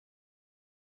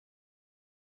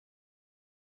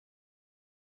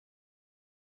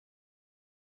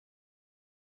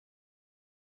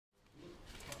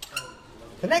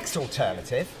The next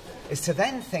alternative is to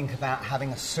then think about having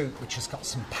a suit which has got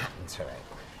some pattern to it.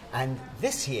 And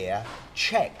this year,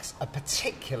 checks are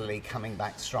particularly coming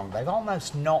back strong. They've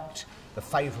almost knocked the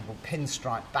favourable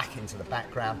pinstripe back into the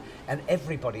background, and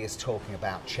everybody is talking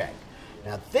about check.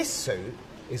 Now, this suit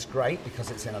is great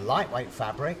because it's in a lightweight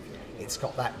fabric. It's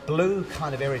got that blue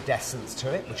kind of iridescence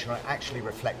to it, which will actually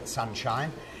reflect the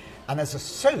sunshine. And as a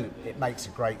suit, it makes a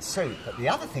great suit. But the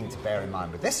other thing to bear in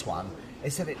mind with this one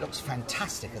is that it looks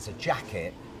fantastic as a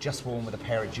jacket just worn with a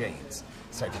pair of jeans.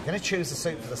 So if you're going to choose a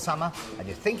suit for the summer and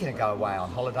you're thinking of going away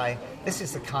on holiday, this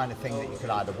is the kind of thing that you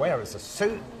could either wear as a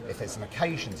suit if there's an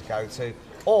occasion to go to,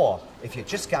 or if you're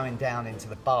just going down into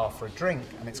the bar for a drink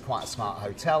and it's quite a smart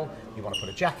hotel, you want to put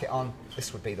a jacket on,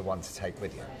 this would be the one to take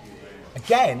with you.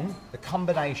 Again, the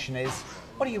combination is,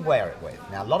 what do you wear it with?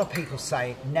 Now, a lot of people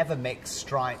say never mix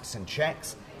stripes and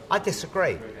checks. I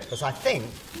disagree, because I think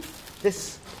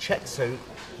this check suit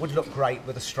would look great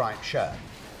with a striped shirt.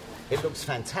 It looks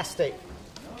fantastic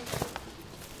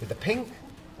with the pink,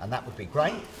 and that would be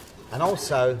great. And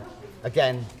also,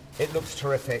 again, it looks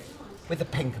terrific with the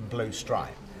pink and blue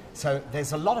stripe. So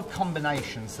there's a lot of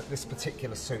combinations that this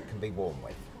particular suit can be worn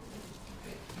with.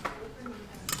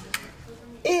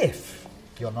 If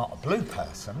you're not a blue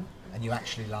person and you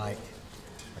actually like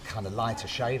a kind of lighter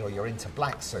shade, or you're into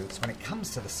black suits, when it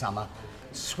comes to the summer,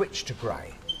 switch to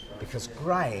grey, because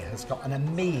grey has got an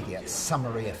immediate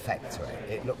summery effect to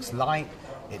it. It looks light,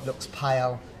 it looks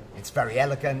pale, it's very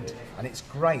elegant, and it's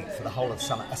great for the whole of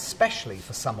summer, especially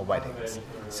for summer weddings.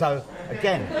 So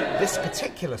again, this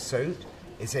particular suit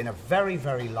is in a very,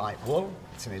 very light wool.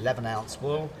 It's an 11-ounce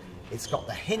wool. It's got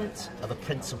the hint of a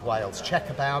Prince of Wales check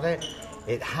about it.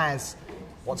 It has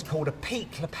what's called a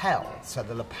peak lapel. So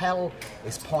the lapel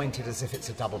is pointed as if it's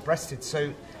a double-breasted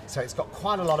suit. So it's got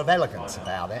quite a lot of elegance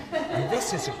about it. And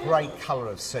this is a great colour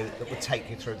of suit that would take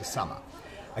you through the summer.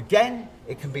 Again,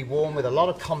 it can be worn with a lot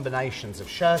of combinations of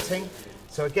shirting.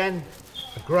 So again,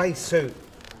 a grey suit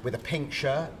with a pink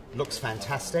shirt looks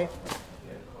fantastic.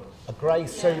 A grey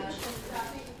suit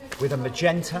with a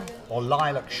magenta or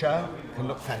lilac shirt can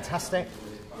look fantastic.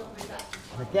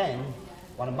 And again,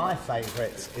 one of my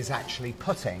favourites is actually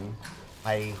putting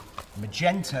a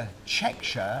magenta check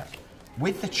shirt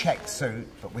with the check suit,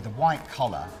 but with a white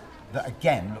collar, that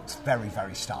again looks very,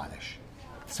 very stylish.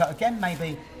 So again,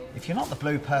 maybe if you're not the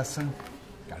blue person,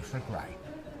 go for a grey.